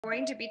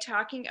Going to be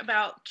talking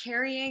about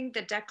carrying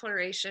the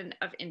Declaration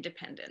of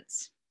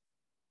Independence.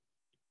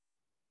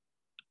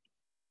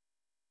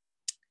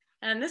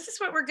 And this is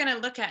what we're going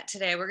to look at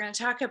today. We're going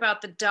to talk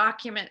about the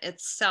document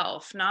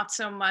itself, not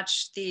so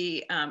much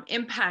the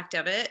impact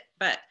of it,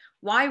 but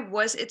why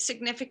was it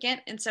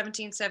significant in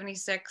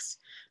 1776?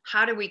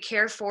 How do we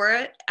care for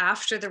it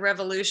after the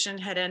revolution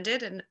had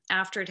ended and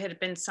after it had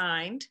been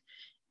signed?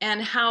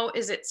 And how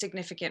is it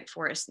significant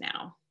for us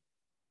now?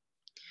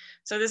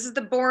 So this is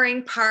the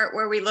boring part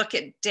where we look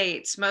at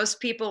dates. Most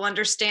people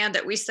understand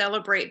that we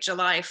celebrate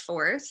July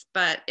 4th,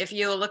 but if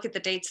you'll look at the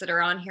dates that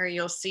are on here,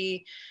 you'll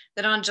see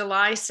that on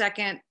July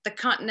 2nd, the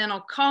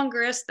Continental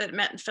Congress that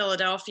met in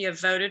Philadelphia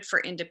voted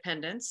for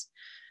independence.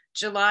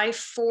 July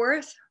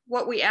 4th,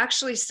 what we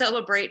actually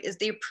celebrate is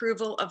the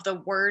approval of the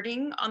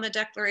wording on the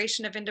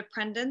Declaration of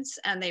Independence,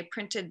 and they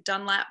printed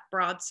Dunlap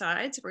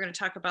broadsides. We're going to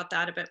talk about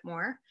that a bit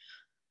more.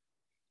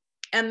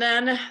 And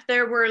then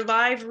there were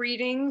live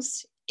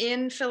readings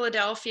in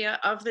Philadelphia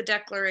of the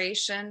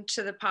Declaration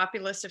to the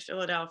populace of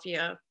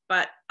Philadelphia.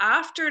 But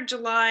after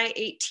July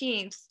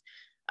 18th,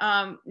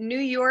 New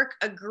York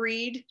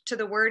agreed to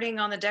the wording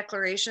on the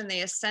Declaration.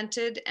 They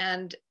assented,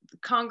 and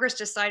Congress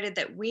decided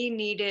that we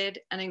needed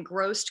an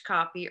engrossed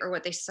copy, or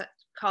what they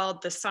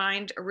called the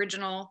signed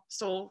original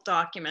sole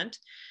document.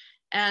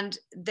 And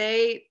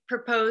they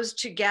proposed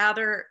to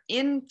gather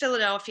in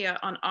Philadelphia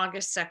on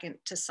August 2nd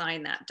to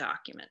sign that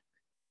document.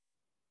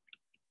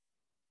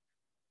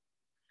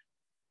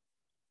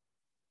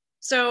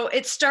 So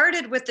it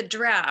started with the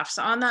drafts.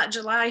 On that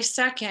July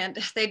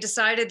 2nd, they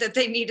decided that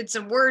they needed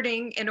some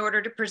wording in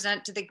order to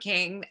present to the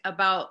king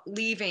about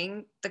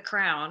leaving the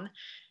crown.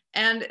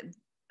 And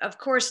of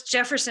course,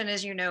 Jefferson,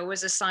 as you know,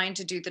 was assigned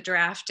to do the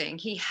drafting.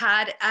 He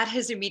had at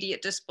his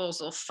immediate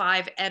disposal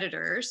 5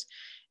 editors.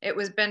 It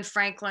was Ben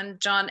Franklin,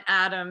 John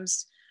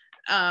Adams,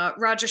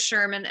 Roger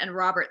Sherman, and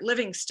Robert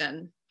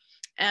Livingston,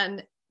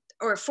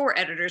 or 4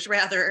 editors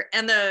rather.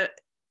 And the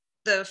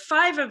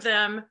 5 of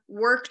them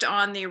worked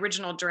on the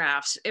original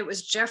drafts. It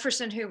was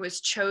Jefferson who was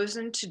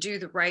chosen to do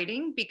the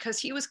writing because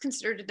he was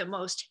considered the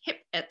most hip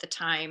at the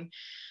time.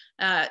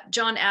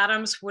 John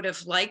Adams would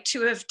have liked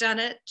to have done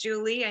it.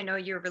 Julie, I know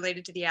you're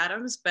related to the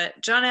Adams, but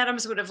John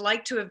Adams would have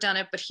liked to have done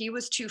it, but he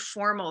was too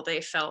formal,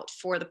 they felt,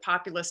 for the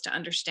populace to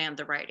understand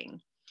the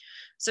writing.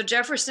 So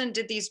Jefferson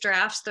did these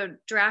drafts. The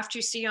draft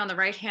you see on the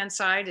right-hand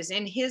side is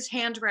in his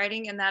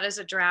handwriting, and that is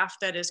a draft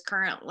that is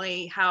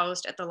currently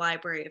housed at the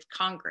Library of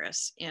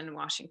Congress in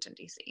Washington,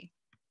 D.C.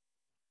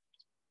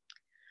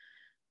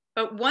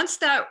 But once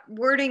that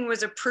wording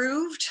was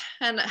approved,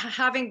 and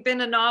having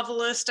been a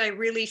novelist, I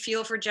really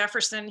feel for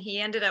Jefferson. He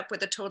ended up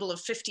with a total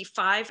of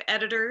 55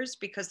 editors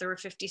because there were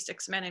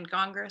 56 men in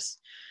Congress.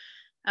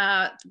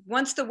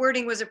 Once the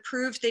wording was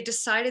approved, they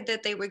decided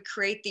that they would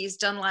create these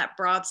Dunlap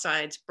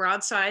broadsides.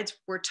 Broadsides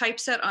were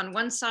typeset on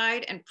one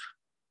side and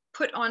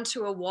put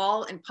onto a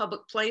wall in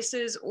public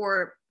places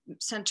or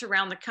sent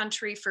around the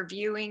country for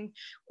viewing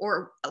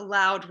or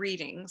allowed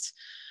readings.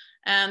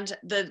 And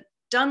the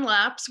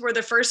Dunlaps were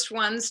the first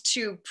ones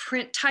to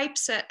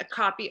typeset a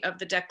copy of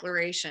the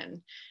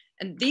Declaration.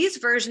 And these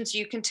versions,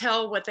 you can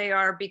tell what they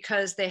are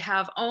because they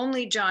have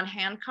only John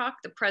Hancock,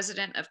 the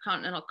president of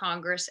Continental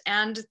Congress,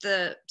 and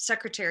the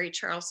secretary,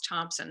 Charles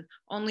Thompson.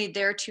 Only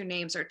their 2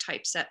 names are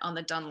typeset on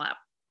the Dunlap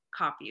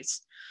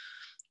copies.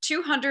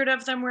 200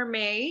 of them were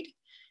made.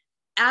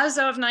 As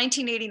of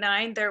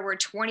 1989, there were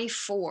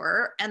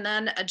 24, and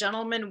then a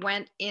gentleman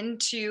went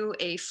into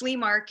a flea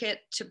market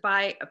to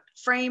buy a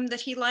frame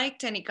that he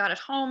liked, and he got it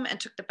home and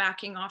took the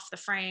backing off the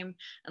frame,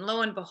 and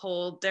lo and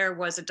behold, there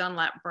was a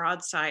Dunlap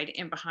broadside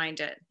in behind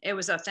it. It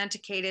was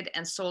authenticated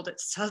and sold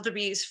at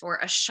Sotheby's for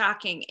a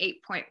shocking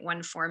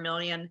 $8.14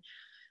 million.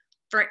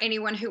 For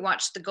anyone who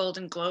watched the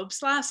Golden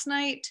Globes last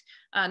night,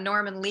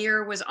 Norman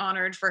Lear was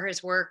honored for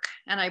his work,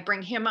 and I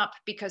bring him up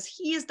because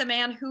he is the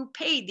man who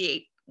paid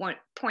the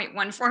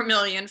 $8.14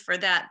 million for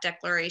that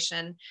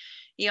Declaration.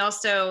 He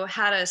also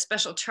had a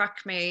special truck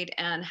made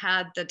and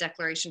had the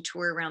Declaration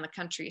tour around the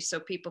country so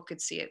people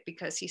could see it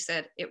because he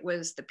said it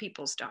was the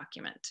people's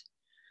document.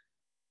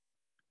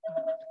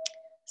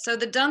 So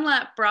the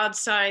Dunlap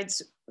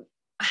broadsides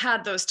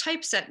had those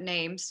typeset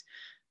names,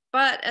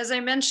 but as I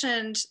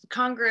mentioned,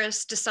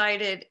 Congress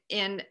decided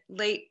in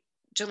late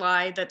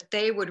July that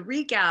they would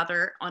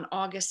regather on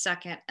August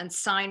 2nd and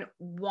sign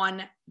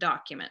one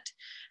document.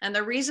 And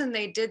the reason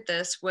they did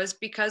this was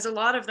because a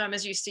lot of them,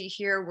 as you see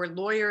here, were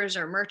lawyers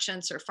or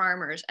merchants or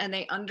farmers, and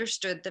they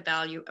understood the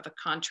value of a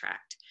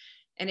contract.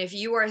 And if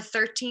you are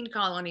 13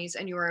 colonies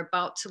and you are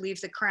about to leave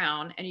the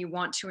crown and you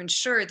want to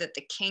ensure that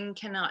the king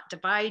cannot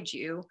divide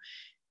you,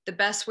 the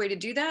best way to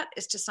do that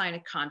is to sign a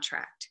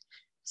contract.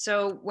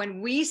 So when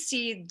we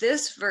see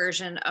this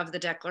version of the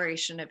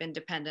Declaration of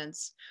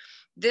Independence,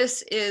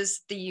 this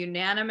is the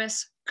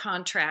unanimous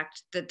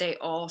contract that they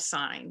all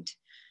signed.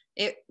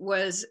 It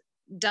was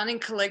done in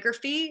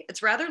calligraphy.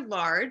 It's rather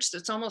large, so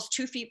it's almost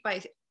 2 feet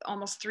by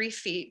almost 3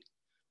 feet.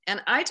 And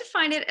I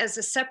define it as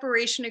a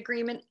separation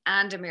agreement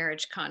and a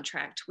marriage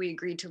contract. We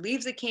agreed to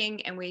leave the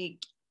king and we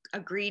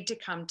agreed to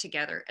come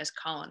together as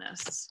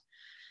colonists.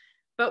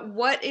 But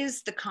what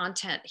is the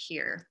content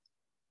here?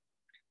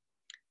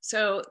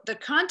 So the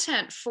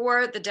content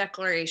for the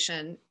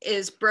Declaration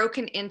is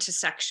broken into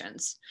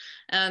sections.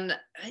 And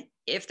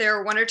if there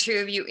are one or two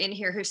of you in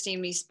here who've seen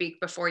me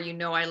speak before, you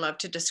know I love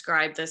to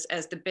describe this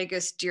as the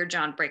biggest Dear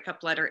John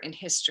breakup letter in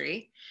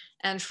history.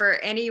 And for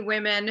any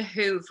women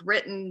who've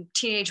written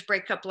teenage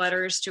breakup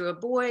letters to a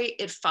boy,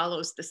 it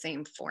follows the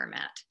same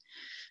format.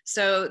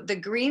 So the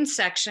green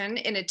section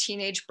in a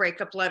teenage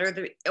breakup letter,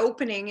 the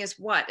opening is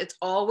what? It's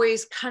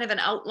always kind of an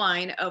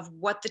outline of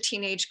what the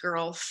teenage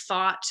girl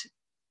thought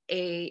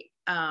a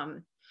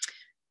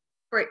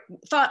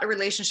thought a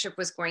relationship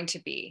was going to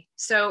be.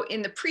 So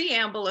in the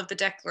preamble of the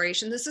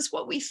Declaration, this is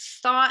what we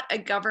thought a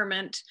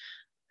government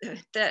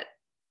that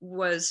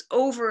was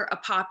over a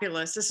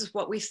populace, this is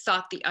what we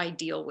thought the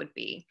ideal would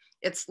be.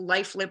 It's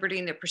life, liberty,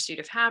 and the pursuit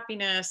of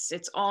happiness.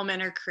 It's all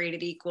men are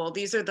created equal.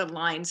 These are the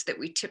lines that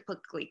we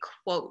typically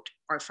quote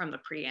are from the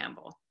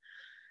preamble.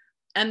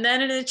 And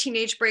then in a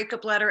teenage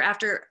breakup letter,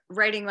 after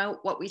writing out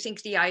what we think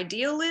the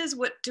ideal is,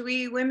 what do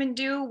we women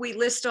do? We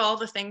list all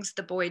the things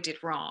the boy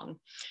did wrong.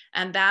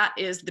 And that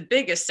is the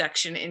biggest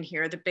section in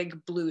here, the big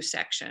blue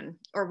section,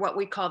 or what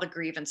we call the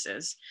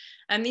grievances.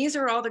 And these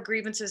are all the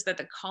grievances that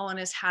the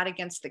colonists had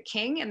against the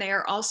king. And they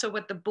are also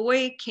what the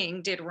boy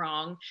king did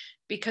wrong,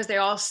 because they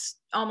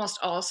almost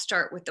all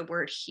start with the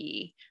word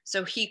he.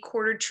 So he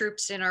quartered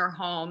troops in our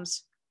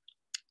homes.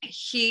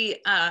 He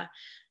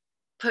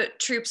put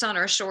troops on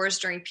our shores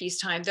during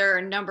peacetime. There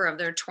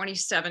are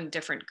 27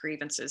 different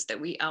grievances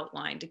that we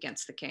outlined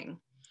against the king.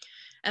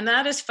 And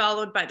that is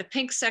followed by the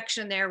pink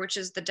section there, which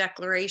is the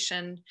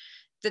Declaration.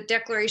 The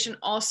Declaration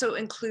also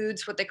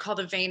includes what they call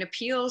the vain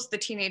appeals. The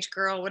teenage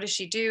girl, what does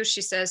she do?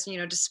 She says,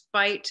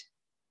 despite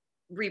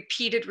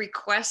repeated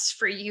requests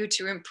for you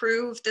to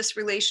improve this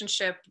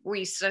relationship,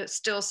 we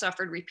still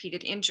suffered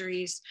repeated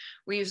injuries.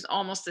 We used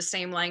almost the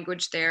same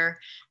language there.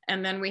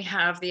 And then we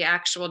have the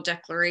actual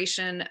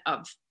declaration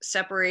of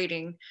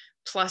separating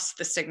plus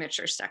the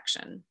signature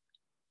section.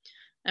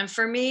 And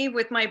for me,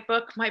 with my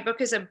book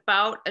is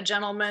about a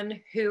gentleman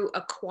who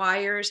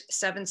acquires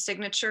 7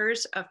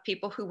 signatures of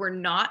people who were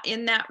not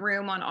in that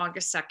room on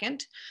August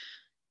 2nd.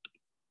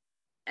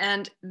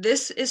 And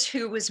this is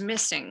who was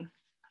missing.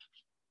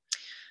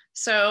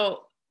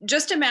 So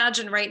just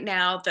imagine right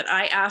now that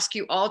I ask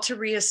you all to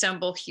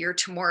reassemble here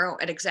tomorrow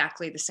at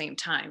exactly the same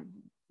time.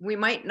 We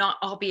might not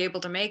all be able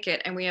to make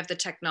it, and we have the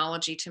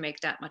technology to make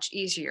that much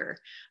easier.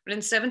 But in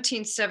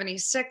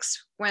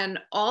 1776, when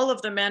all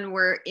of the men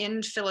were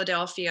in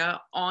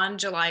Philadelphia on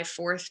July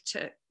 4th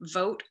to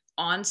vote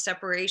on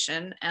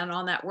separation and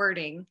on that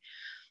wording,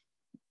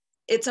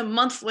 it's a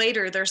month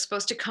later, they're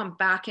supposed to come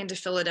back into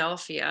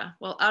Philadelphia.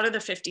 Well, out of the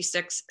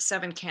 56,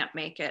 7 can't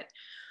make it.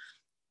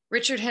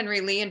 Richard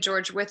Henry Lee and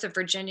George Wythe of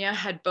Virginia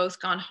had both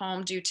gone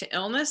home due to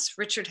illness.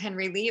 Richard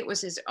Henry Lee, it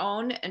was his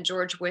own, and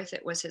George Wythe,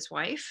 it was his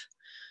wife.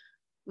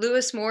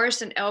 Lewis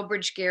Morris and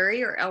Elbridge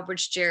Gerry, or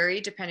Elbridge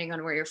Gerry, depending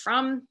on where you're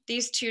from,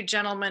 these 2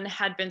 gentlemen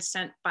had been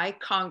sent by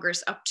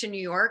Congress up to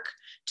New York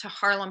to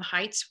Harlem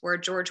Heights, where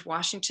George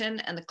Washington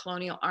and the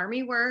Colonial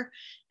Army were,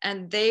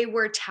 and they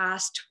were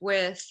tasked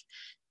with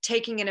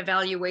taking an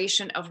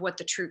evaluation of what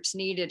the troops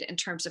needed in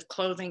terms of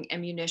clothing,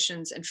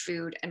 ammunitions, and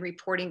food, and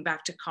reporting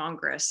back to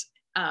Congress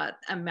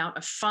amount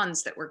of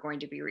funds that were going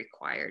to be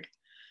required.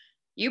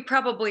 You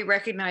probably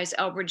recognize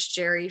Elbridge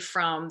Gerry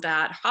from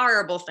that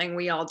horrible thing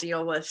we all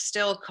deal with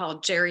still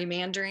called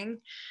gerrymandering.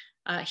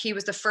 He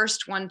was the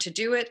first one to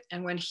do it.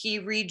 And when he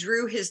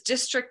redrew his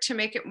district to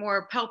make it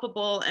more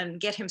palpable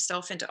and get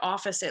himself into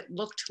office, it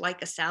looked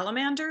like a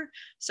salamander.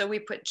 So we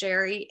put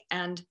Gerry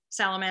and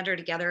salamander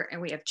together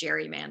and we have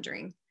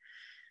gerrymandering.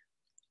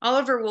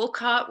 Oliver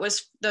Wolcott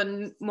was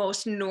the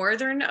most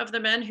northern of the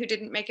men who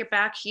didn't make it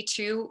back. He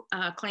too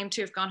claimed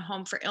to have gone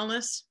home for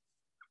illness.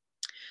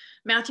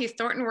 Matthew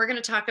Thornton, we're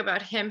going to talk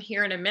about him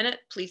here in a minute.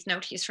 Please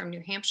note he's from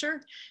New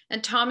Hampshire.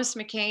 And Thomas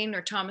McCain,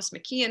 or Thomas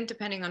McKeon,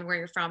 depending on where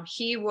you're from,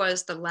 he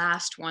was the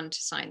last one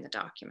to sign the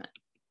document.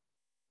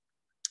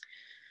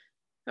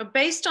 So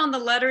based on the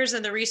letters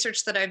and the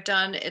research that I've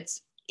done,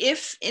 it's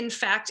if in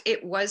fact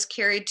it was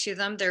carried to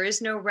them, there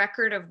is no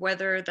record of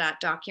whether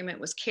that document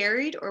was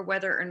carried or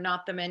whether or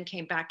not the men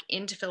came back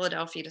into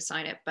Philadelphia to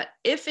sign it. But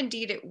if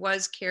indeed it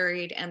was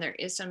carried, and there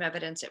is some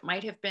evidence it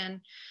might have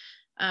been,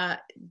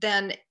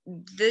 then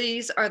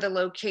these are the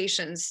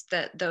locations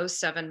that those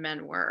 7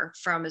 men were,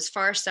 from as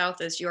far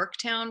south as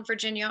Yorktown,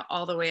 Virginia,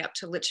 all the way up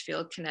to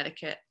Litchfield,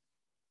 Connecticut.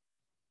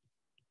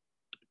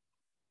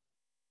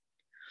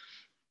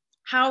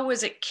 How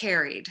was it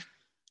carried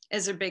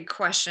is a big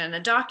question.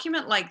 A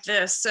document like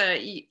this,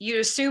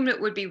 you assume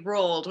it would be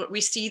rolled. We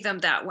see them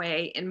that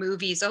way in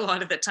movies a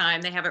lot of the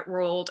time. They have it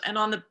rolled. And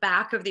on the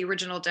back of the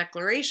original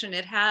declaration,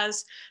 it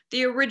has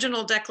the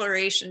original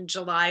declaration,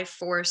 July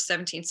 4th,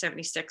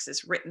 1776,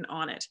 is written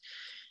on it.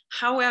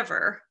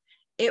 However,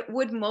 it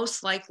would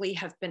most likely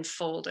have been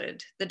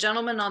folded. The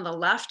gentleman on the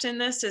left in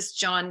this is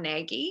John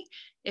Nagy.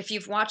 If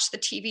you've watched the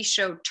TV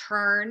show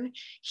Turn,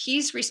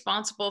 he's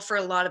responsible for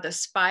a lot of the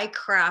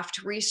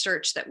spycraft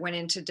research that went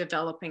into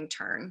developing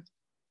Turn.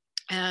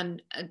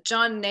 And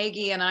John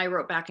Nagy and I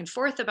wrote back and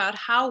forth about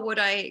how would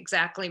I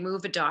exactly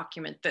move a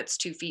document that's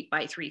 2 feet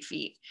by 3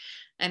 feet.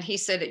 And he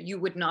said that you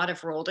would not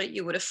have rolled it,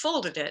 you would have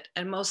folded it.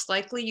 And most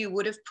likely you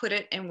would have put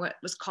it in what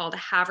was called a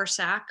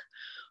haversack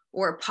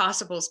or a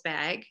possibles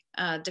bag,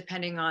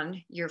 depending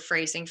on your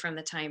phrasing from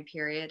the time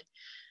period.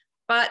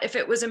 But if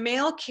it was a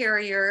mail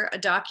carrier, a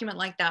document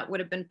like that would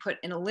have been put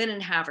in a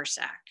linen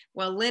haversack.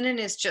 Well, linen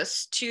is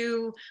just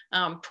too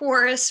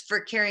porous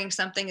for carrying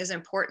something as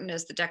important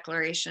as the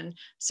Declaration,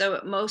 so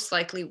it most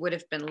likely would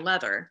have been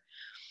leather.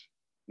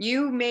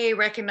 You may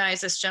recognize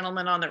this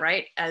gentleman on the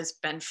right as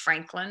Ben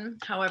Franklin.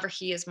 However,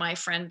 he is my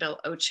friend Bill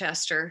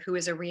Ochester, who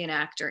is a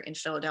reenactor in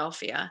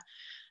Philadelphia.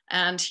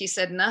 And he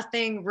said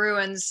nothing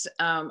ruins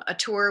a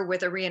tour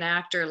with a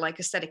reenactor like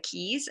a set of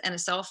keys and a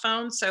cell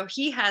phone. So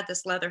he had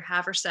this leather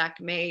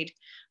haversack made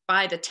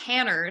by the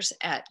tanners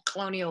at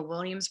Colonial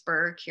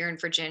Williamsburg here in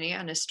Virginia,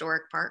 an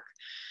historic park.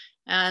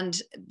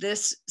 And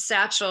this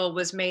satchel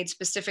was made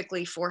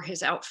specifically for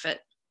his outfit.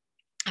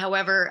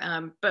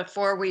 However,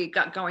 before we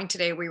got going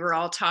today, we were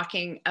all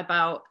talking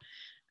about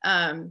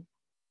the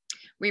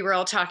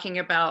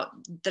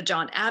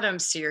John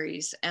Adams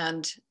series.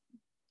 And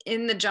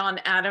in the John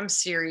Adams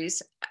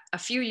series, a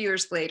few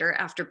years later,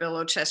 after Bill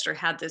Ochester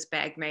had this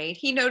bag made,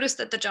 he noticed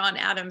that the John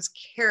Adams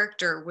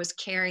character was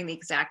carrying the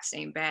exact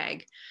same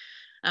bag.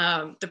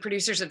 The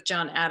producers of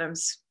John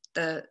Adams,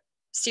 the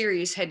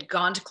series, had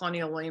gone to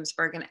Colonial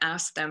Williamsburg and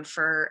asked them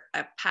for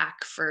a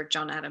pack for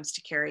John Adams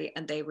to carry,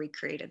 and they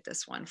recreated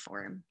this one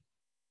for him.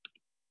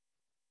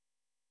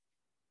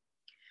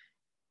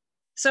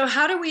 So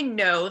how do we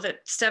know that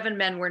 7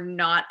 men were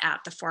not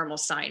at the formal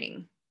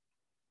signing?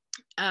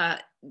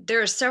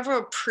 There are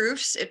several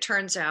proofs, it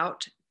turns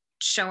out,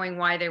 showing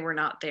why they were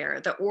not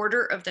there. The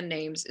order of the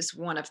names is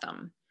one of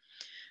them.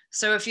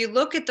 So if you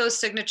look at those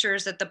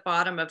signatures at the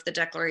bottom of the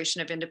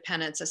Declaration of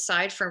Independence,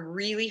 aside from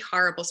really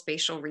horrible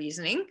spatial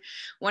reasoning,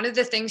 one of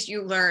the things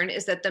you learn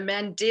is that the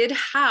men did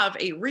have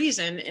a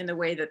reason in the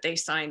way that they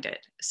signed it.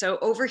 So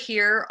over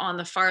here on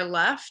the far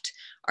left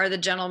are the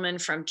gentlemen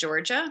from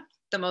Georgia,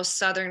 the most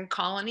southern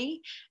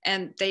colony,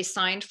 and they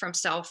signed from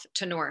south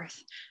to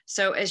north.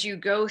 So as you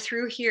go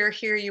through here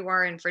you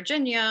are in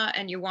Virginia,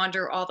 and you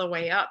wander all the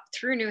way up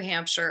through New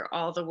Hampshire,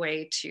 all the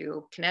way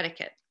to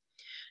Connecticut.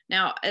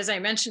 Now, as I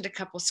mentioned a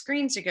couple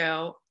screens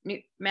ago,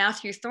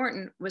 Matthew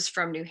Thornton was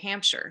from New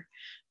Hampshire.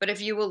 But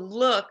if you will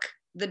look,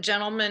 the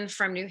gentleman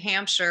from New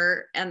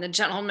Hampshire and the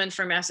gentleman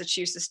from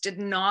Massachusetts did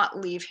not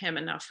leave him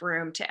enough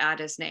room to add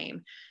his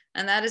name.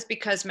 And that is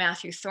because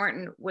Matthew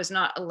Thornton was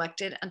not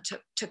elected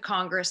to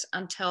Congress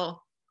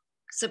until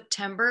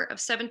September of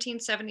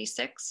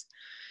 1776,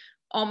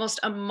 almost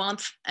a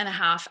month and a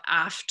half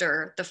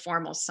after the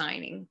formal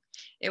signing.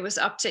 It was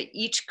up to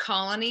each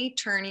colony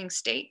turning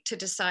state to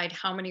decide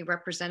how many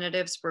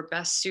representatives were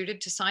best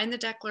suited to sign the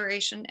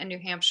Declaration, and New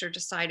Hampshire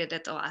decided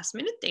at the last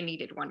minute they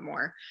needed one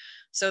more.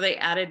 So they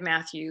added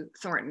Matthew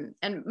Thornton.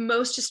 And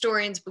most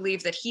historians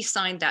believe that he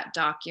signed that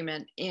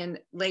document in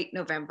late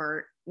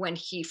November when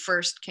he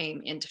first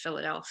came into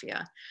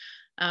Philadelphia,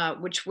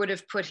 which would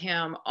have put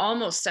him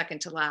almost second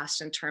to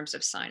last in terms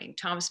of signing.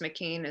 Thomas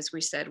McKean, as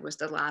we said, was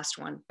the last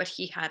one, but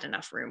he had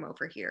enough room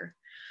over here.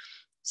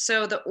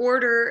 So the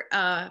order,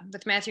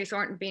 with Matthew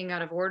Thornton being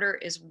out of order,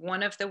 is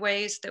one of the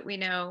ways that we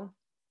know.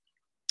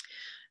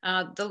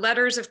 The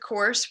letters, of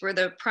course, were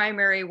the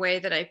primary way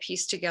that I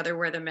pieced together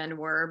where the men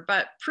were,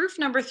 but proof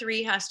number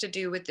 3 has to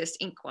do with this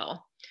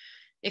inkwell.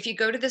 If you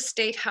go to the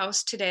State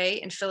House today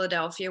in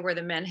Philadelphia, where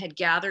the men had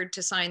gathered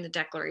to sign the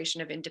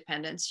Declaration of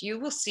Independence, you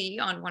will see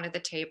on one of the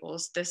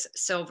tables this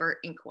silver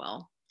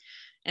inkwell.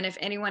 And if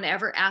anyone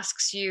ever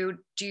asks you,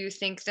 do you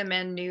think the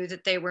men knew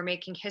that they were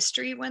making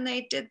history when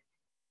they did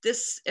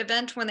this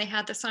event, when they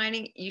had the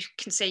signing, you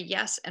can say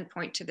yes and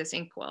point to this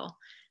inkwell.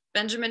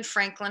 Benjamin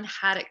Franklin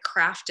had it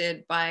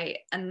crafted by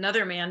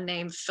another man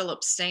named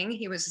Philip Singh.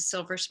 He was a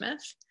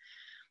silversmith.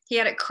 He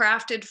had it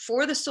crafted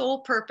for the sole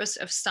purpose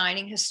of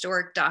signing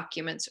historic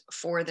documents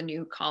for the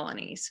new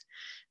colonies.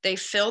 They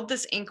filled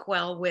this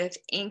inkwell with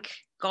ink,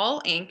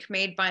 gall ink,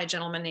 made by a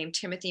gentleman named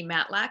Timothy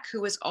Matlack,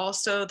 who was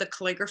also the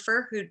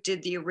calligrapher who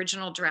did the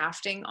original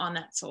drafting on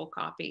that sole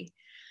copy.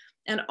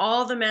 And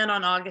all the men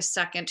on August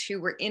 2nd who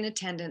were in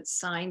attendance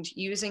signed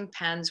using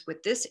pens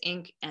with this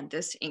ink and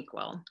this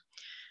inkwell.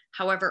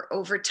 However,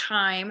 over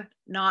time,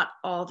 not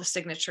all the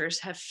signatures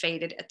have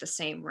faded at the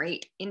same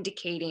rate,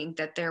 indicating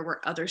that there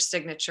were other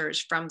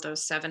signatures from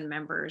those 7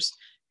 members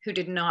who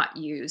did not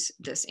use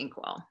this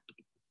inkwell.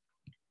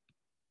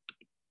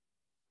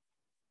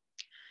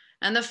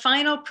 And the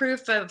final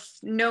proof of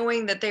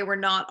knowing that they were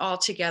not all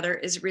together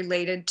is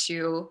related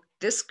to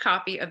this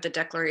copy of the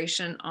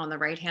Declaration on the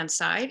right-hand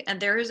side, and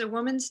there is a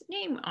woman's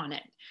name on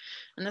it.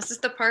 And this is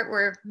the part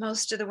where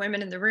most of the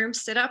women in the room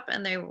sit up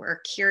and they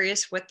were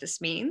curious what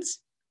this means.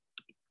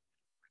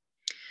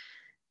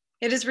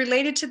 It is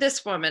related to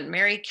this woman,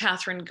 Mary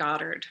Catherine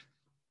Goddard.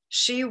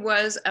 She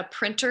was a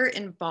printer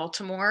in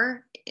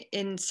Baltimore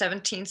in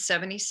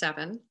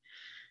 1777.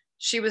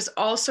 She was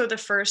also the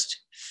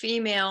first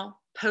female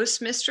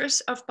postmistress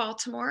of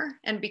Baltimore.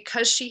 And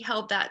because she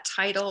held that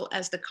title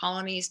as the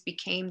colonies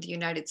became the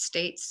United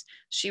States,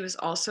 she was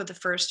also the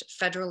first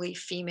federally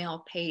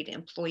female paid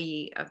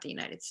employee of the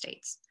United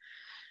States.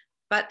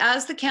 But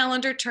as the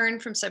calendar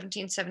turned from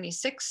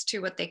 1776 to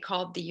what they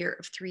called the year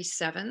of 3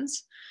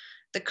 sevens,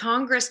 the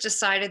Congress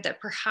decided that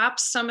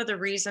perhaps some of the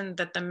reason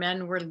that the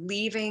men were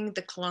leaving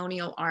the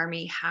colonial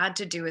army had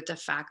to do with the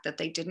fact that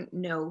they didn't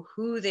know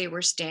who they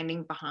were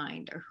standing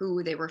behind or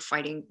who they were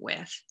fighting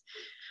with.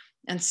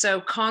 And so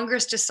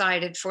Congress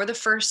decided for the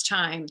first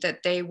time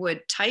that they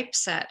would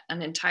typeset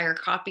an entire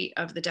copy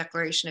of the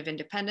Declaration of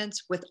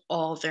Independence with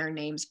all their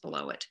names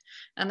below it.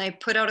 And they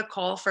put out a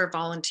call for a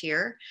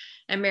volunteer.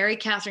 And Mary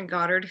Catherine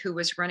Goddard, who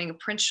was running a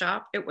print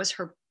shop, it was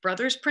her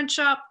brother's print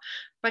shop,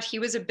 but he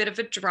was a bit of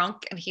a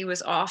drunk and he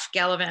was off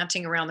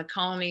gallivanting around the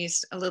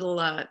colonies, a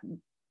little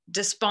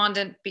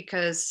despondent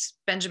because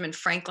Benjamin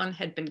Franklin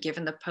had been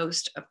given the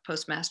post of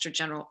Postmaster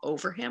General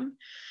over him.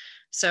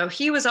 So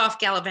he was off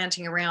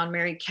gallivanting around.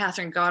 Mary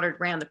Catherine Goddard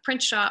ran the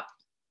print shop.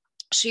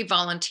 She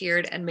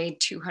volunteered and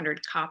made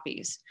 200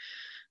 copies.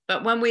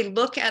 But when we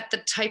look at the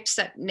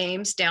typeset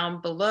names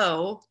down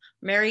below,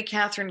 Mary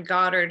Catherine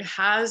Goddard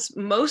has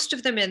most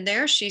of them in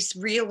there. She's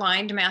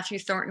realigned Matthew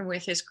Thornton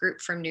with his group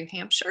from New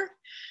Hampshire.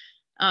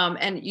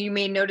 And you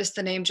may notice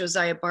the name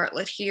Josiah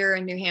Bartlett here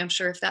in New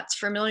Hampshire. If that's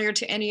familiar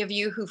to any of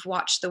you who've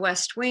watched The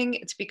West Wing,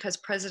 it's because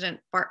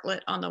President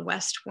Bartlett on the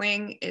West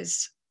Wing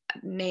is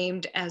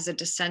named as a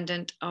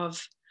descendant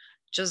of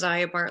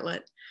Josiah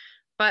Bartlett.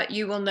 But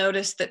you will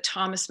notice that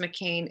Thomas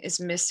McCain is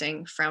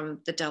missing from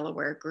the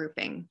Delaware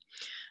grouping.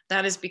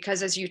 That is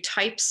because as you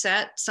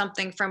typeset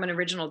something from an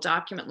original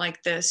document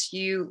like this,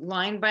 you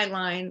line by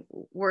line,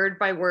 word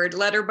by word,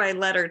 letter by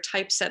letter,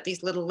 typeset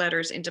these little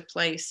letters into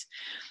place.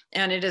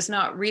 And it is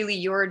not really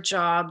your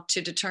job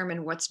to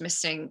determine what's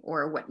missing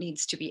or what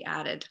needs to be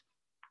added.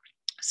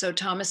 So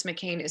Thomas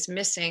McCain is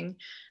missing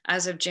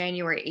as of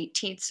January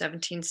 18th,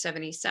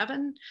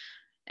 1777.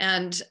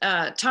 And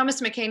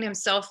Thomas McCain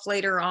himself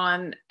later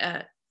on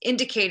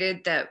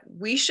indicated that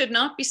we should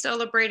not be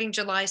celebrating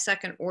July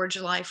 2nd or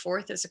July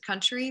 4th as a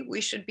country.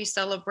 We should be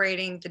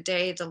celebrating the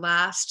day the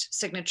last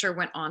signature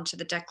went on to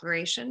the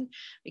Declaration,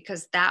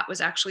 because that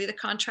was actually the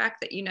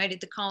contract that united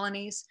the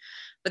colonies.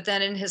 But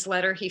then in his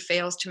letter, he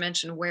fails to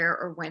mention where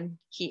or when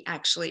he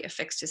actually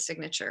affixed his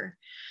signature.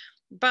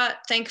 But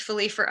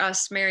thankfully for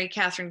us, Mary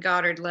Catherine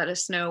Goddard let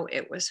us know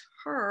it was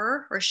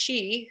her or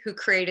she who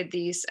created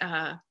these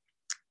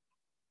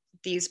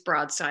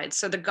broadsides.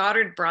 So the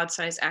Goddard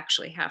broadsides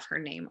actually have her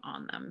name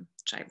on them,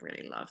 which I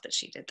really love that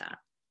she did that.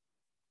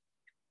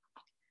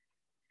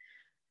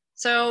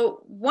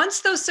 So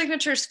once those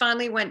signatures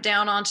finally went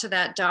down onto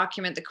that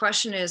document, the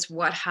question is,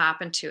 what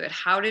happened to it?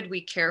 How did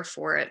we care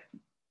for it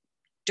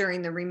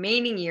during the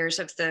remaining years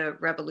of the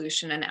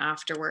revolution and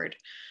afterward?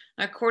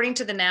 According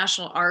to the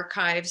National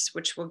Archives,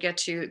 which we'll get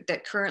to,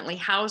 that currently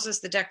houses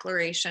the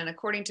Declaration,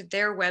 according to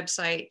their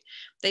website,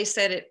 they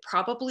said it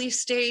probably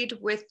stayed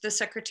with the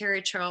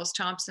Secretary Charles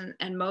Thompson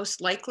and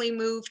most likely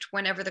moved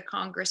whenever the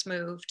Congress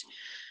moved.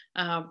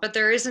 But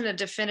there isn't a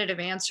definitive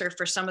answer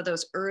for some of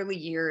those early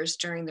years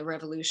during the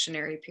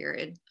Revolutionary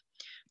period.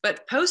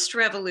 But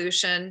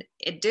post-revolution,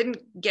 it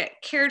didn't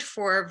get cared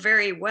for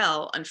very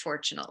well,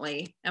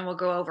 unfortunately, and we'll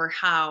go over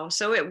how.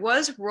 So it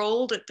was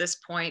rolled at this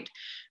point,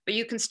 but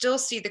you can still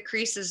see the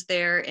creases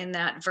there in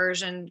that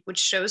version, which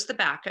shows the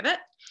back of it.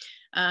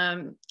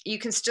 You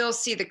can still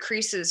see the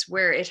creases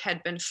where it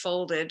had been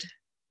folded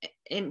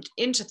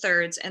into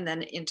thirds and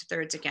then into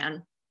thirds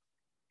again.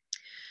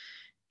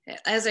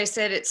 As I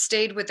said, it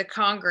stayed with the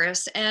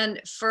Congress,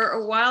 and for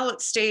a while it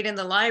stayed in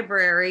the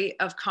Library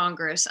of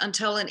Congress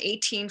until in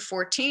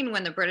 1814,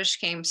 when the British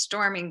came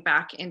storming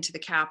back into the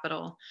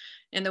Capitol.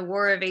 In the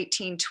War of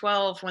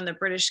 1812, when the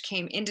British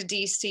came into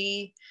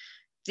DC,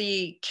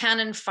 the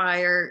cannon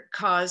fire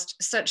caused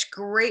such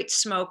great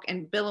smoke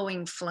and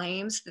billowing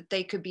flames that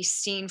they could be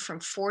seen from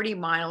 40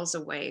 miles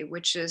away,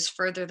 which is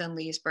further than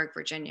Leesburg,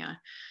 Virginia,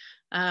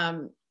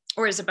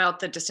 or is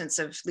about the distance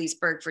of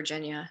Leesburg,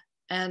 Virginia.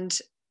 And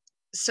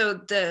so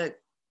the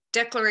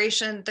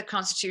Declaration, the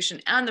Constitution,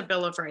 and the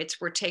Bill of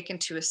Rights were taken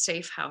to a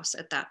safe house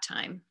at that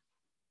time.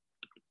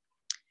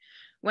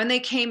 When they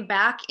came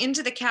back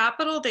into the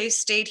Capitol, they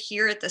stayed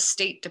here at the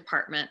State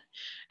Department.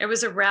 It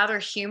was a rather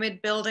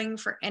humid building.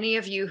 For any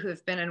of you who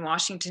have been in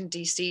Washington,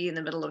 D.C. in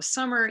the middle of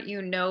summer,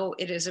 you know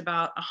it is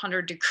about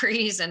 100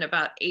 degrees and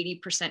about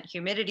 80%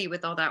 humidity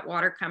with all that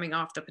water coming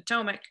off the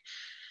Potomac.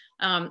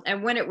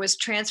 And when it was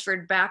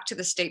transferred back to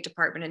the State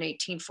Department in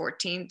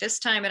 1814, this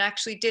time it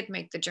actually did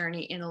make the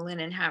journey in a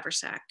linen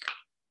haversack.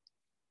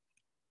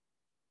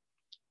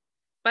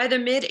 By the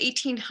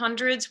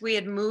mid-1800s, we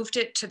had moved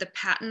it to the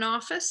Patent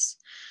Office,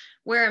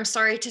 where I'm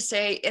sorry to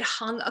say it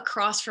hung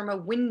across from a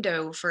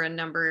window for a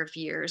number of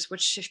years,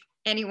 which if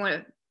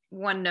anyone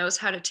knows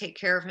how to take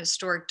care of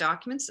historic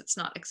documents, it's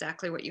not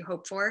exactly what you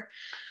hope for.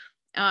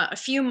 A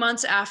few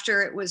months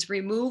after it was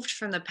removed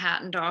from the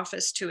Patent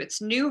Office to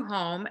its new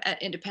home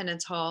at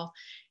Independence Hall,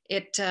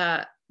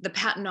 the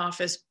Patent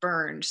Office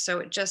burned, so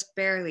it just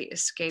barely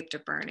escaped a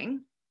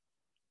burning.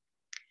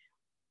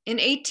 In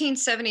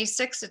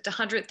 1876, at the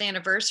 100th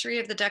anniversary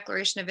of the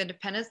Declaration of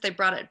Independence, they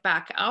brought it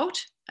back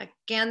out.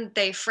 Again,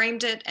 they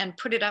framed it and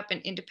put it up in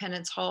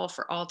Independence Hall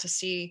for all to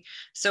see.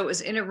 So it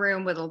was in a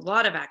room with a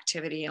lot of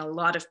activity and a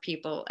lot of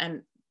people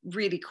and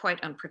really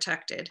quite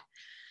unprotected.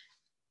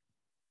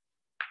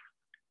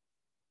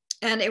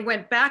 And it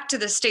went back to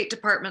the State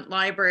Department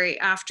library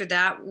after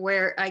that,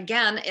 where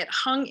again, it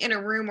hung in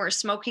a room where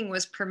smoking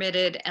was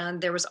permitted and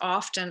there was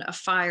often a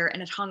fire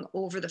and it hung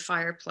over the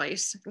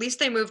fireplace. At least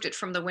they moved it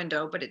from the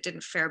window, but it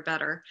didn't fare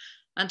better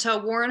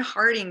until Warren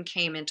Harding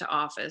came into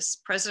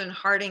office. President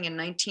Harding in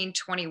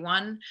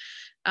 1921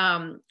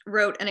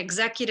 wrote an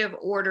executive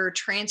order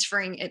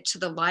transferring it to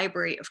the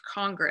Library of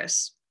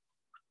Congress.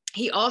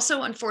 He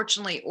also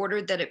unfortunately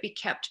ordered that it be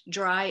kept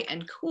dry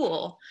and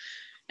cool.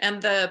 And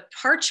the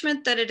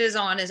parchment that it is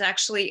on is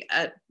actually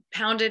a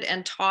pounded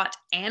and taut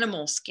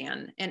animal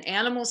skin. And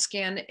animal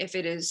skin, if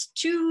it is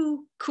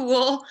too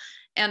cool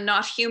and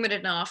not humid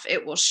enough,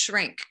 it will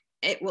shrink.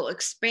 It will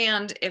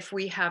expand if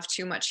we have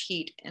too much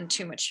heat and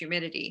too much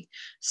humidity.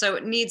 So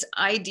it needs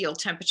ideal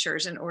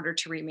temperatures in order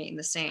to remain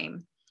the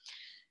same.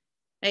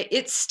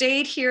 It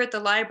stayed here at the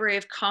Library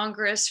of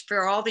Congress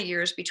for all the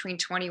years between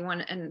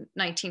 21 and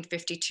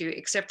 1952,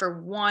 except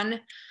for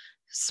one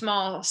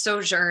small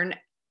sojourn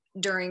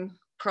during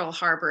Pearl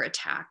Harbor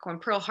attack. When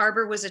Pearl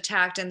Harbor was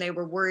attacked and they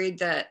were worried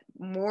that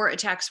more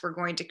attacks were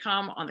going to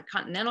come on the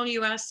continental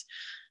US,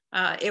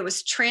 it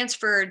was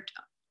transferred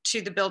to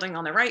the building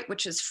on the right,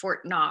 which is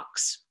Fort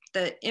Knox.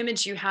 The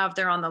image you have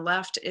there on the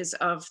left is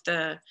of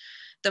the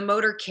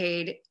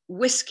motorcade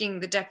whisking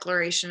the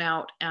Declaration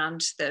out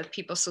and the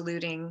people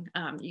saluting.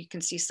 You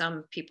can see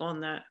some people in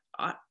the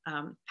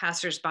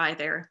passersby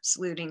there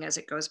saluting as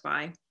it goes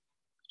by.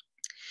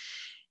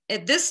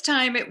 At this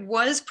time, it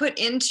was put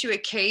into a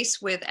case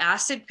with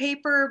acid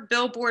paper,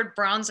 billboard,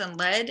 bronze, and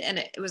lead, and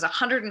it was a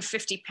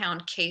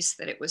 150-pound case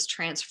that it was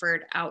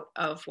transferred out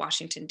of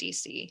Washington,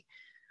 D.C.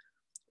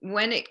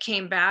 When it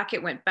came back,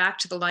 it went back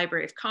to the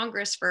Library of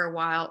Congress for a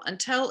while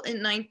until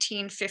in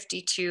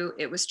 1952,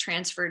 it was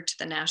transferred to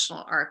the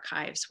National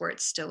Archives, where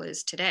it still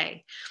is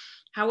today.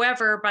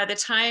 However, by the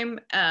time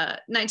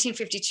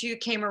 1952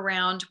 came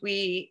around,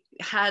 we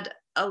had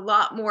a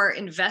lot more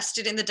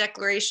invested in the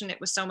Declaration.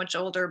 It was so much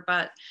older,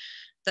 but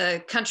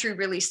the country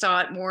really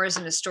saw it more as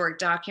an historic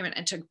document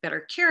and took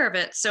better care of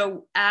it.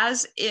 So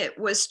as it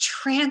was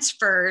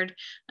transferred,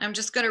 I'm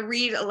just going to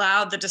read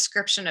aloud the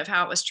description of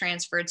how it was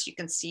transferred so you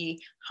can see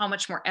how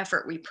much more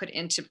effort we put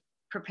into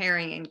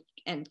preparing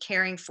and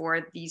caring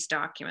for these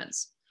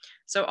documents.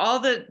 So all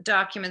the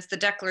documents, the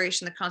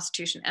Declaration, the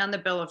Constitution, and the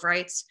Bill of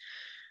Rights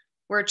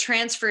were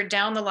transferred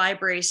down the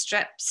library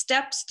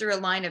steps through a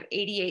line of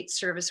 88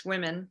 service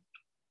women.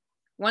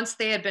 Once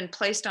they had been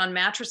placed on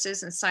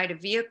mattresses inside a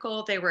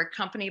vehicle, they were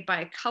accompanied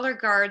by color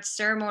guards,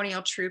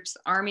 ceremonial troops, the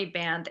Army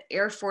band, the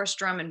Air Force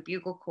Drum and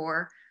Bugle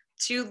Corps,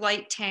 2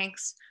 light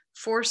tanks,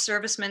 4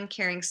 servicemen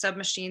carrying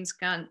submachine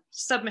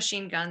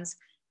guns,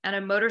 and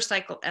a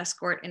motorcycle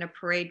escort in a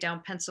parade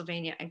down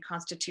Pennsylvania and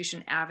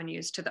Constitution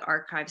Avenues to the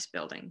Archives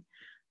building.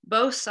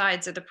 Both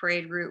sides of the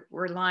parade route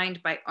were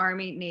lined by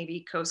Army,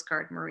 Navy, Coast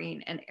Guard,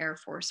 Marine, and Air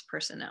Force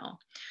personnel.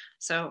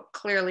 So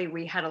clearly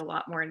we had a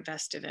lot more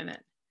invested in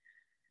it.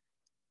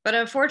 But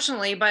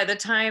unfortunately, by the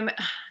time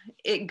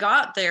it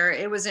got there,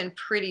 it was in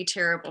pretty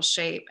terrible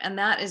shape. And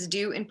that is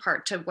due in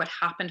part to what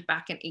happened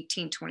back in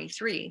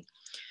 1823.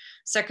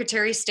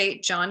 Secretary of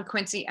State John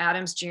Quincy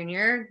Adams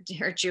Jr.,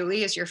 here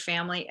Julie is your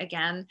family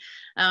again,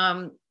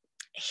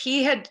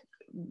 he had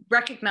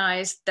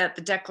recognized that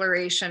the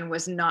Declaration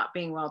was not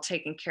being well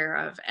taken care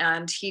of.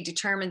 And he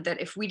determined that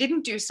if we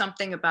didn't do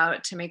something about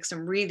it to make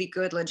some really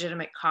good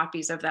legitimate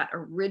copies of that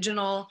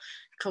original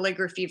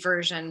calligraphy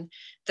version,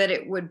 that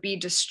it would be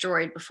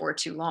destroyed before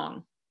too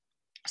long.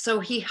 So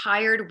he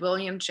hired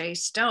William J.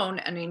 Stone,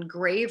 an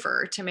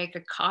engraver, to make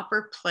a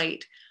copper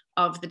plate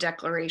of the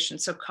Declaration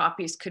so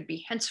copies could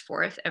be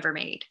henceforth ever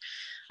made.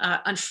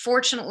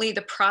 Unfortunately,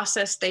 the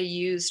process they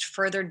used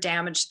further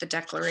damaged the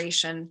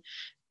Declaration,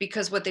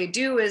 because what they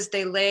do is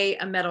they lay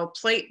a metal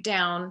plate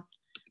down,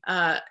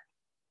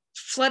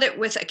 flood it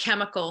with a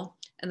chemical,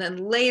 and then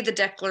lay the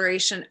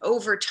Declaration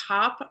over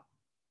top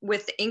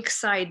with the ink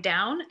side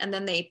down, and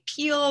then they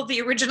peel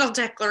the original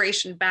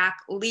Declaration back,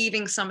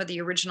 leaving some of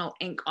the original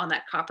ink on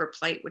that copper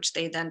plate, which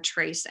they then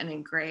trace and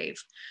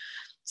engrave.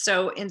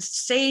 So in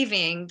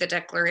saving the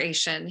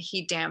Declaration,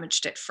 he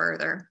damaged it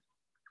further.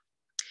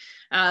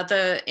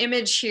 The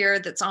image here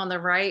that's on the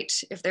right,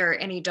 if there are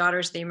any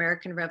Daughters of the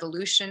American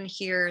Revolution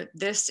here,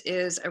 this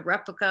is a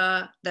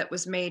replica that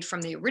was made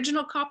from the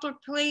original copper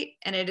plate,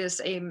 and it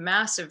is a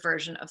massive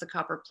version of the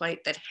copper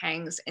plate that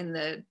hangs in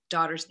the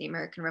Daughters of the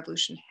American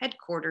Revolution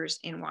headquarters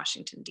in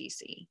Washington,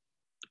 D.C.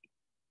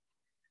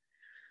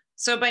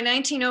 So by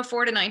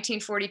 1904 to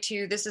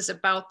 1942, this is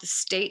about the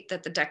state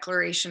that the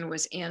Declaration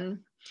was in.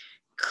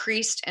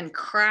 Creased and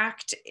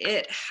cracked.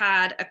 It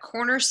had a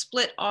corner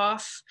split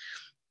off.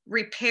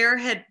 Repair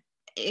had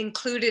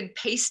included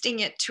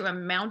pasting it to a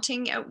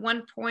mounting at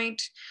one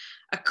point.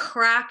 A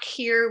crack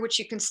here, which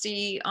you can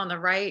see on the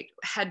right,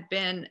 had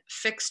been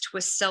fixed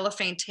with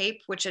cellophane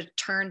tape, which had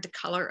turned the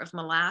color of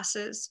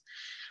molasses.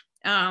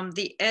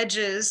 The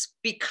edges,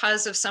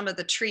 because of some of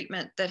the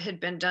treatment that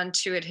had been done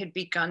to it, had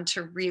begun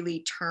to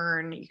really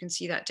turn. You can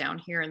see that down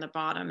here in the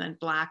bottom and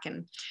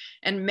blacken,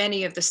 and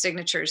many of the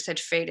signatures had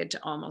faded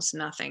to almost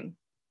nothing.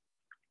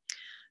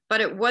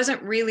 But it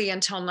wasn't really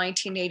until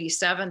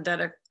 1987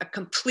 that a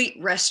complete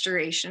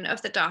restoration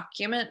of the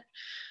document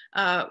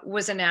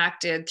was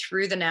enacted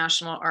through the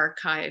National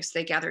Archives.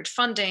 They gathered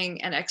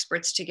funding and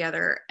experts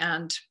together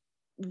and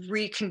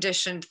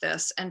reconditioned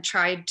this and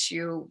tried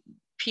to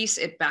piece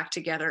it back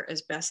together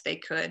as best they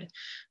could.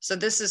 So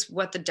this is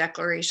what the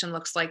declaration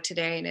looks like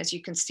today. And as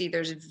you can see,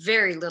 there's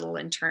very little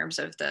in terms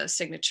of the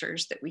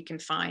signatures that we can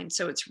find.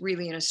 So it's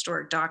really an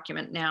historic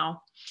document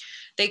now.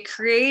 They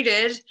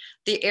created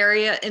the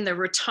area in the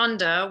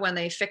rotunda when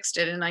they fixed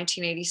it in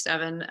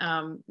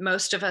 1987.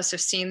 Most of us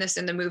have seen this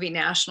in the movie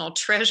National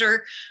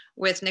Treasure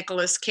with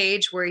Nicolas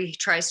Cage, where he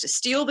tries to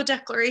steal the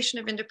Declaration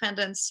of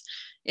Independence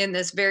in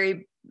this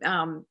very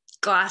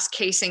glass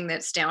casing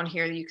that's down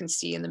here, you can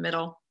see in the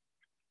middle.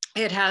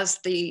 It has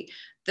the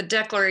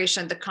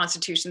Declaration, the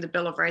Constitution, the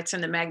Bill of Rights,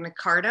 and the Magna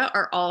Carta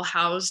are all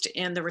housed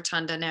in the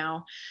rotunda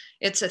now.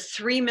 It's a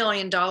 $3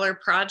 million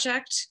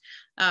project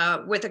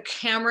with a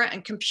camera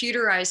and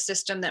computerized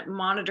system that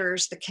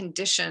monitors the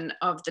condition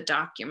of the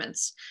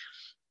documents.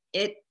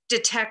 It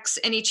detects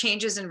any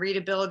changes in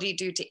readability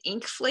due to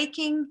ink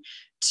flaking,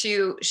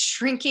 to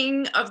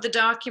shrinking of the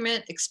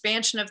document,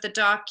 expansion of the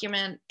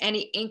document,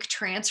 any ink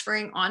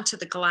transferring onto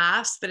the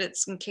glass that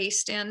it's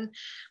encased in.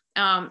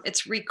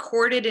 It's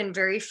recorded in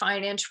very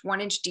fine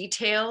 1-inch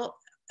detail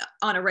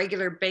on a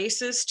regular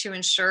basis to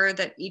ensure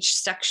that each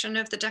section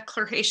of the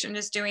Declaration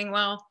is doing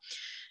well.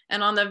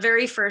 And on the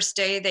very first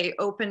day, they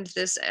opened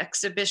this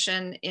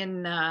exhibition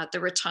in the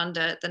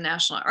rotunda at the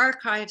National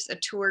Archives. A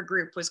tour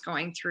group was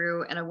going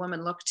through and a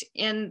woman looked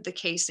in the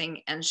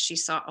casing and she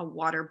saw a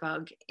water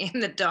bug in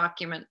the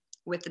document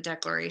with the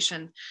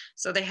Declaration.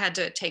 So they had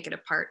to take it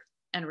apart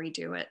and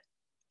redo it.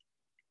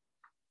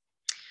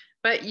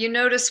 But you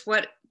notice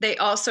what they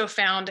also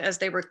found as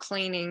they were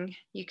cleaning.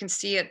 You can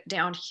see it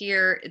down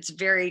here. It's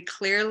very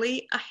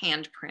clearly a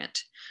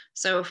handprint.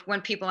 So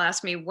when people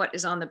ask me what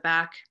is on the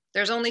back,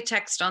 there's only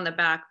text on the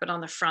back, but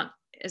on the front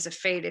is a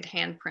faded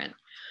handprint.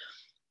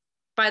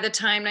 By the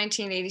time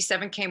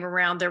 1987 came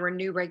around, there were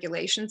new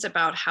regulations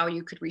about how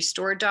you could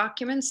restore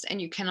documents,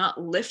 and you cannot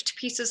lift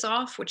pieces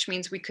off, which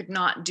means we could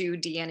not do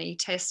DNA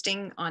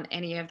testing on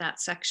any of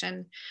that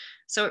section.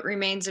 So it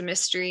remains a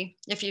mystery.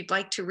 If you'd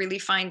like to really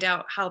find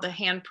out how the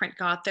handprint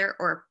got there,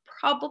 or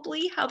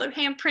probably how the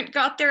handprint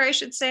got there, I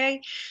should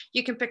say,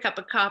 you can pick up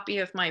a copy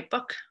of my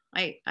book,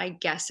 I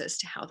guess, as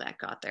to how that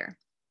got there.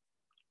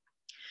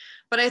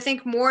 But I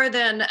think more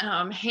than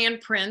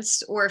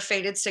handprints or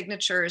faded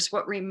signatures,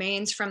 what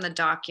remains from the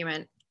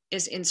document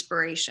is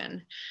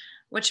inspiration,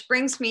 which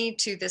brings me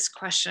to this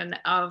question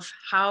of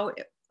how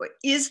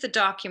is the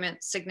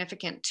document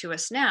significant to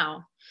us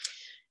now?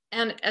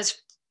 And as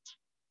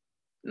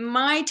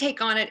my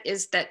take on it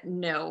is that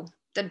no,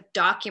 the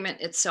document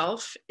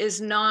itself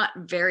is not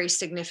very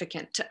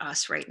significant to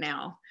us right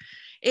now.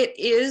 It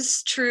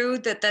is true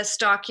that this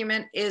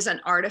document is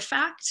an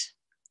artifact.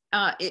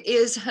 It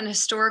is an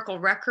historical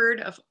record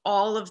of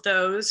all of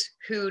those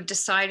who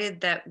decided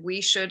that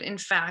we should, in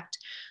fact,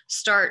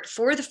 start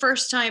for the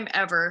first time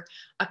ever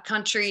a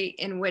country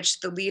in which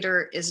the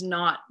leader is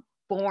not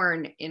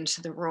born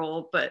into the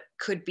role, but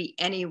could be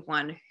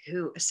anyone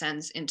who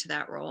ascends into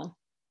that role.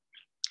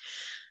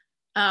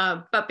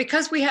 But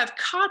because we have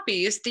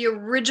copies, the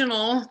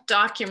original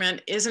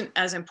document isn't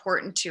as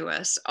important to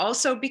us.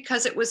 Also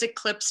because it was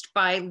eclipsed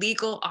by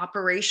legal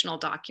operational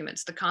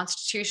documents. The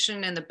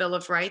Constitution and the Bill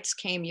of Rights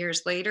came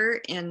years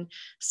later in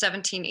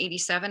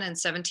 1787 and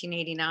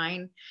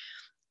 1789.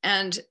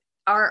 And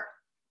our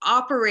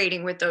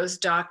operating with those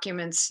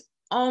documents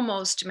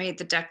almost made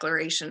the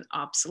Declaration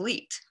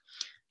obsolete.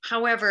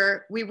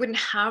 However, we wouldn't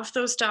have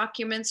those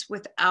documents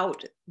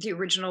without the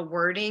original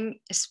wording,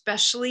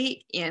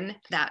 especially in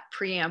that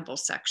preamble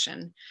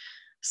section.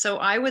 So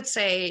I would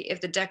say if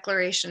the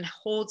Declaration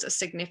holds a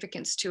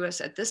significance to us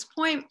at this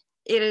point,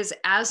 it is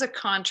as a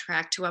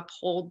contract to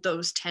uphold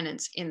those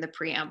tenets in the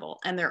preamble,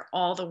 and they're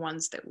all the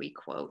ones that we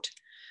quote.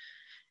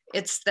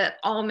 It's that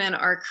all men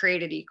are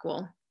created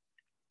equal.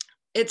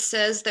 It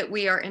says that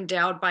we are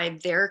endowed by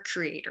their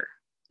creator,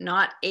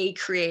 not a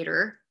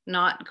creator,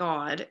 not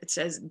God. It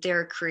says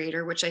their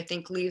creator, which I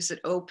think leaves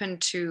it open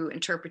to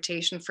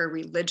interpretation for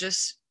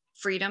religious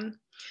freedom.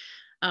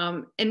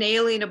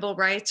 Inalienable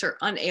rights, or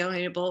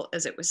unalienable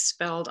as it was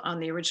spelled on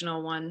the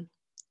original one.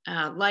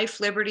 Life,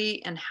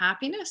 liberty, and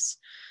happiness.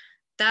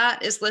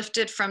 That is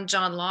lifted from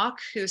John Locke,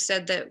 who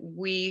said that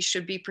we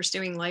should be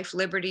pursuing life,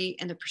 liberty,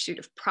 and the pursuit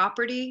of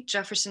property.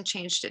 Jefferson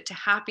changed it to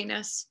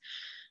happiness.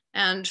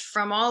 And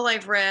from all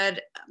I've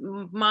read,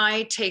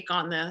 my take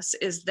on this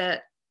is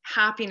that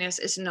happiness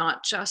is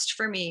not just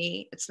for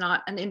me. It's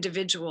not an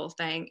individual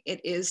thing. It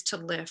is to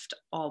lift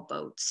all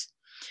boats.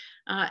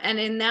 And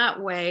in that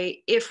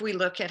way, if we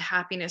look at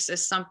happiness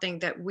as something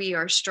that we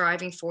are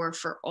striving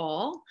for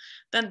all,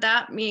 then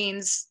that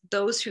means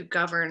those who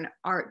govern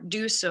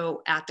do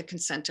so at the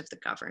consent of the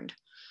governed.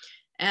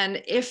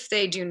 And if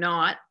they do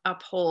not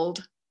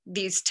uphold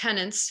these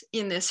tenets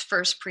in this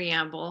first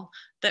preamble,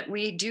 that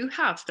we do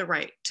have the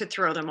right to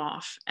throw them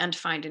off and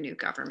find a new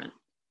government.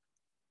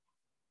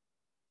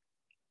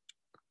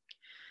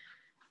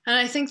 And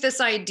I think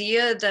this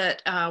idea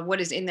that what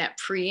is in that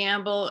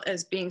preamble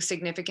as being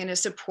significant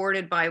is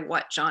supported by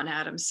what John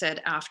Adams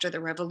said after the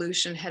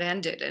revolution had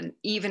ended, and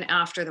even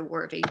after the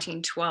War of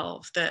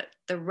 1812, that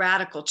the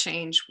radical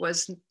change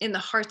was in the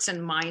hearts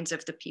and minds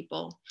of the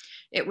people.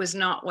 It was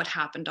not what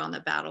happened on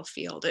the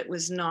battlefield. It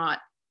was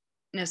not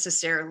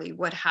necessarily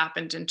what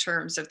happened in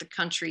terms of the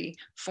country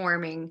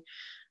forming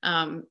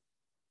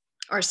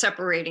or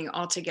separating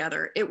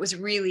altogether. It was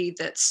really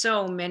that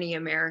so many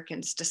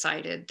Americans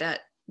decided that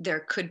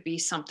there could be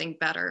something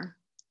better.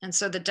 And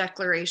so the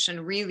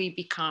Declaration really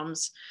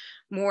becomes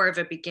more of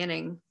a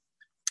beginning.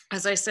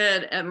 As I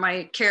said,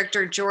 my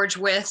character, George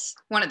Wythe,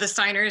 one of the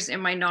signers in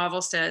my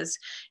novel, says,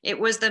 "It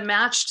was the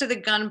match to the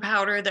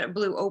gunpowder that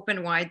blew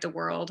open wide the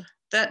world.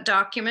 That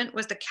document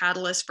was the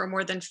catalyst for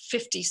more than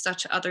 50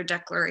 such other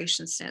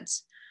declarations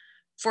since.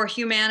 For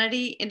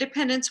humanity,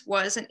 independence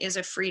was and is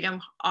a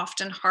freedom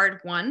often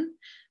hard won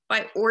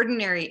by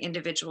ordinary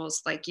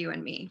individuals like you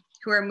and me,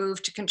 who are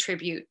moved to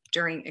contribute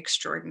during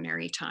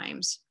extraordinary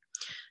times."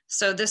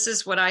 So this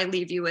is what I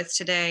leave you with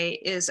today,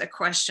 is a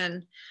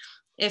question: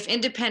 if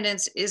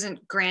independence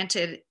isn't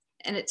granted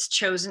and it's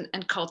chosen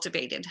and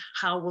cultivated,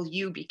 how will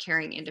you be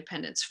carrying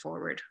independence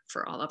forward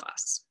for all of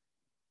us?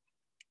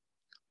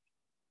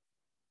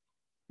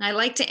 I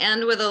like to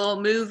end with a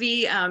little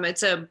movie.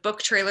 It's a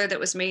book trailer that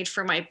was made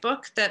for my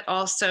book that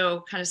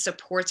also kind of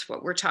supports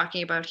what we're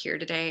talking about here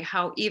today,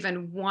 how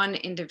even one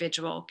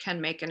individual can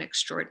make an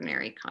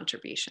extraordinary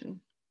contribution.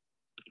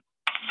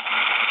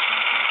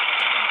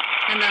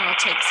 And then I'll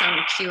take some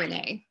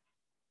Q&A.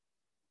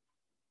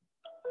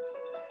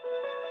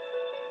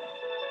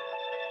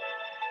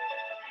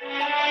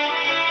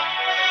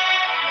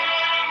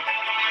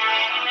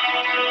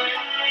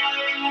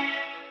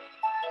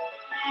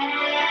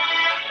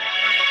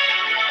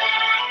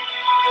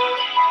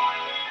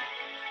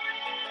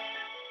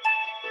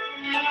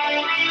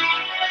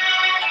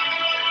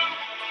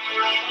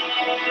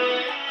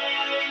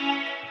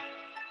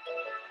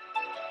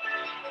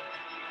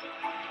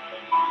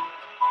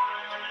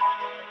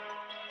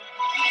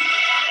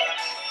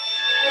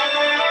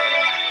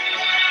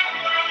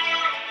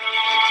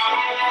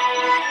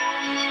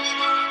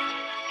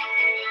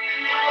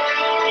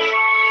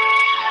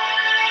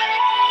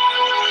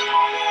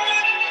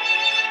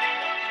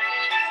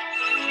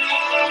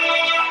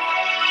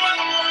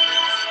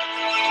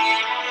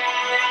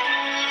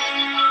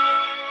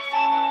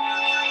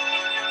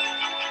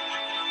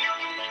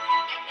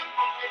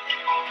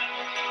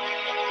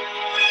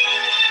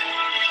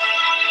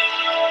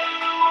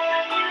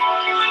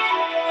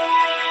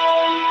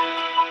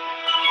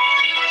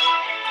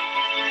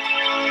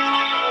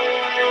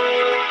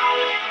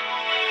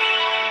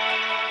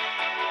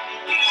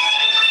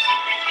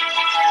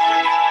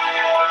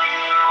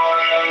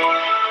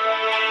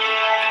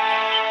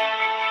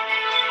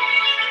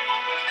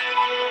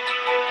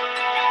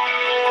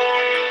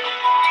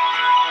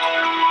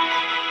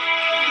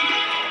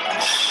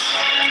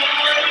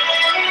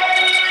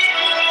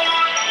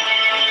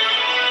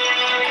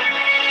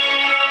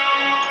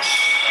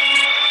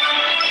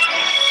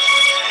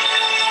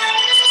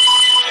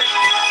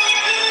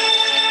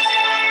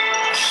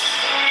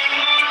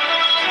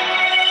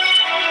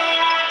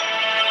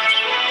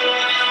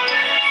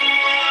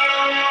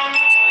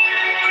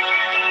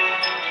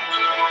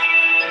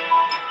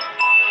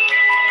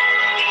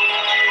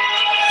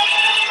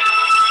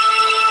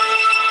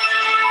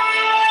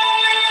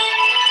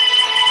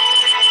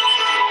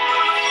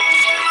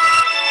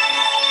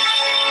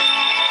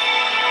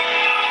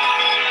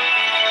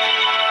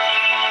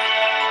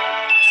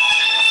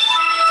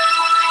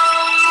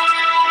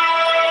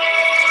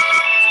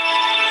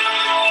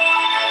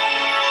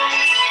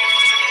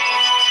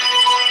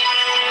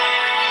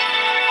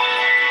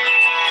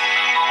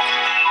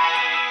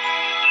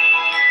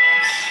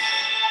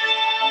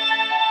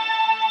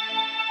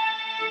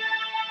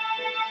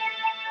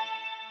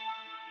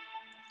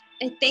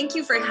 And thank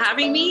you for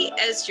having me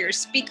as your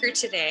speaker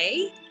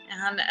today.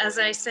 And as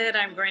I said,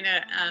 I'm going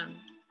to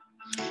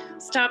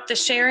stop the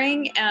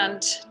sharing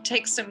and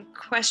take some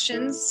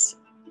questions.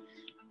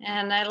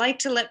 And I like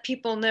to let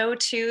people know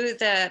too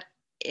that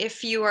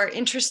if you are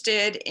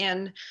interested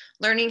in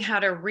learning how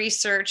to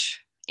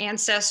research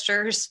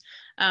ancestors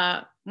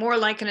more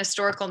like an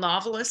historical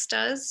novelist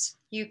does,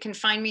 you can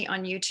find me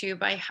on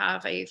YouTube. I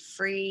have a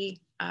free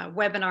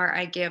webinar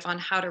I give on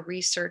how to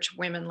research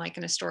women like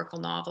an historical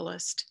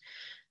novelist.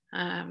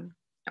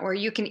 Or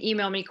you can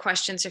email me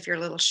questions if you're a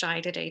little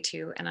shy today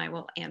too, and I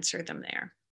will answer them there.